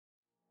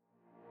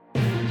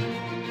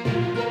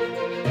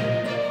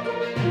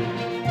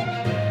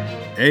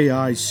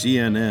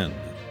AICNN,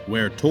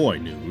 where toy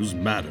news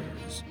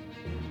matters.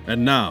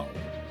 And now,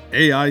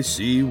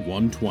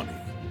 AIC120.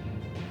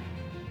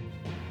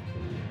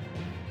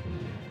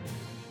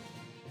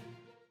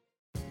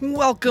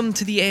 Welcome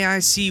to the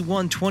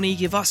AIC120.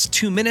 Give us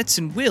 2 minutes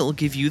and we'll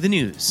give you the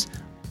news.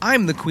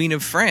 I'm the Queen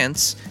of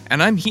France,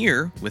 and I'm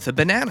here with a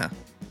banana.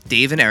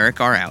 Dave and Eric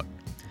are out.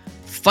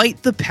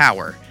 Fight the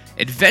power.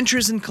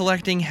 Adventures in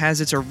Collecting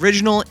has its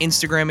original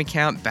Instagram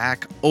account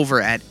back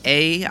over at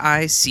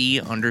AIC_podcast.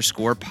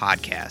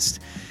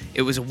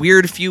 It was a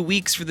weird few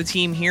weeks for the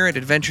team here at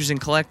Adventures in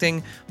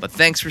Collecting, but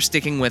thanks for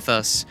sticking with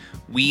us.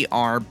 We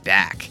are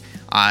back.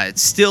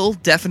 Still,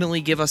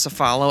 definitely give us a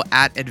follow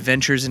at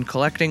Adventures in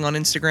Collecting on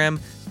Instagram,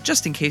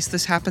 just in case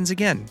this happens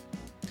again.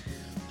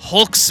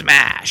 Hulk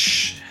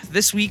Smash!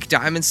 This week,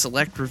 Diamond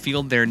Select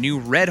revealed their new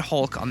Red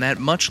Hulk on that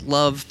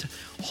much-loved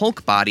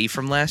Hulk body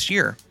from last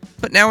year,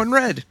 but now in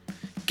red.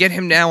 Get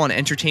him now on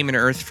Entertainment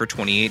Earth for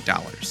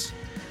 $28.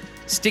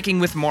 Sticking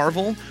with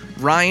Marvel,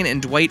 Ryan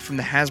and Dwight from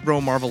the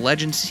Hasbro Marvel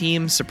Legends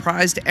team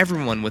surprised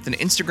everyone with an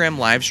Instagram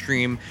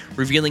livestream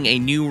revealing a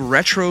new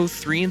retro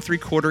 3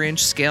 3/4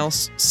 inch scale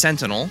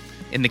Sentinel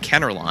in the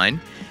Kenner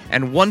line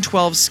and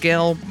 1/12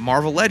 scale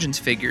Marvel Legends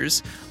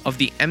figures of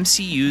the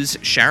MCU's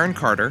Sharon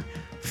Carter,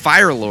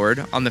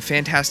 Firelord on the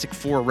Fantastic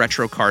Four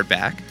retro card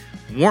back,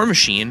 War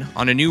Machine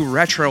on a new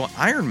retro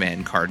Iron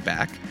Man card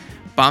back,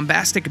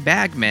 Bombastic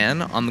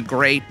Bagman on the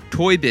gray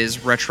Toy Biz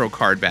retro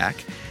card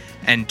back,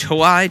 and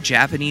Toei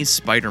Japanese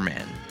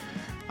Spider-Man.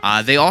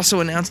 They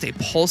also announced a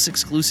Pulse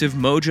exclusive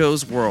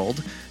Mojo's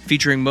World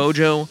featuring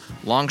Mojo,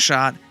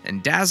 Longshot,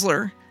 and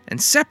Dazzler,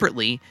 and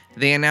separately,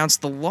 they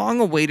announced the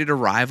long-awaited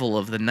arrival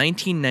of the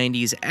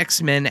 1990s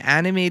X-Men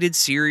animated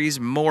series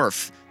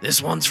Morph.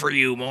 This one's for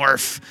you,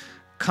 Morph.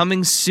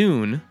 Coming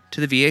soon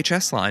to the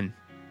VHS line.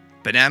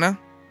 Banana,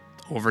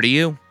 over to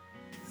you.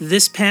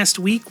 This past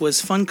week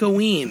was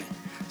Funkoween,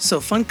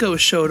 so Funko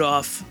showed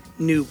off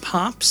new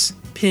pops,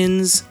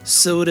 pins,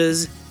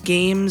 sodas,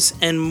 games,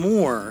 and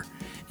more,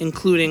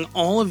 including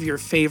all of your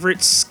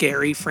favorite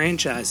scary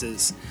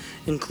franchises,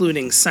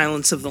 including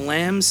Silence of the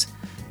Lambs,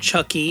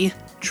 Chucky,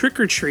 Trick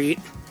or Treat,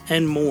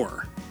 and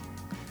more.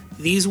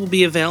 These will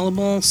be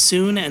available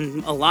soon,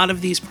 and a lot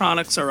of these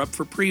products are up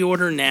for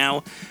pre-order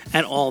now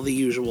at all the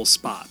usual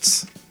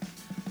spots.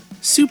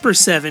 Super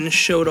 7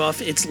 showed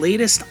off its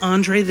latest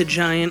Andre the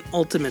Giant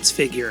Ultimates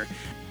figure.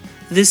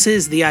 This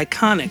is the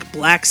iconic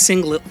black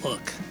singlet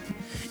look.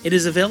 It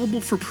is available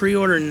for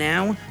pre-order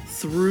now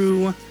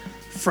through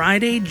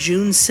Friday,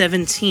 June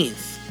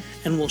 17th,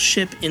 and will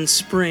ship in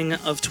spring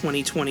of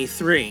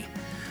 2023.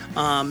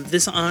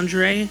 This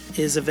Andre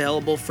is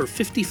available for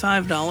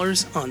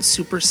 $55 on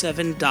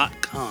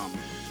super7.com.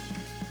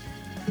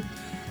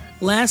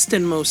 Last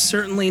and most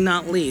certainly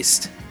not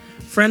least,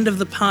 friend of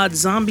the pod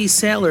Zombie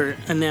Sailor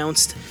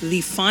announced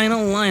the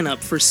final lineup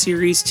for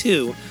Series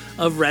 2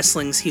 of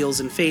Wrestling's Heels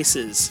and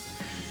Faces.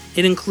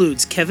 It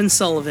includes Kevin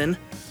Sullivan,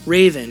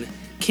 Raven,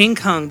 King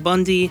Kong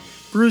Bundy,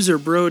 Bruiser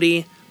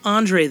Brody,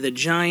 Andre the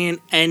Giant,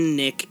 and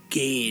Nick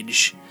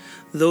Gage.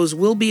 Those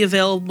will be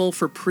available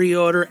for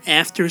pre-order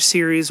after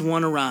Series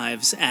 1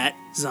 arrives at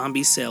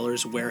Zombie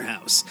Sailor's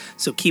warehouse,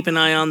 so keep an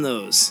eye on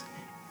those.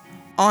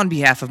 On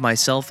behalf of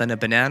myself and a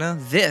banana,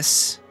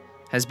 this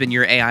has been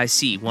your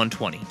AIC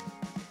 120.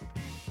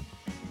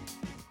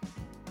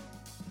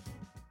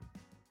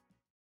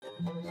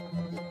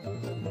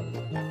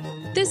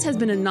 This has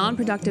been a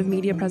non-productive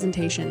media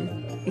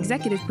presentation.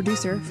 Executive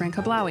producer, Frank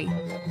Hablawi.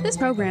 This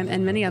program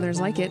and many others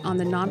like it on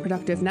the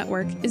Non-Productive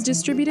Network is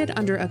distributed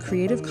under a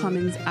Creative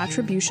Commons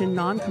Attribution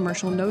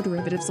Non-Commercial No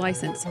Derivatives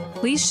license.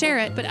 Please share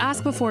it, but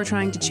ask before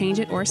trying to change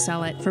it or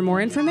sell it. For more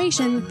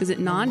information, visit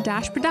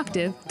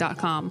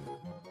non-productive.com.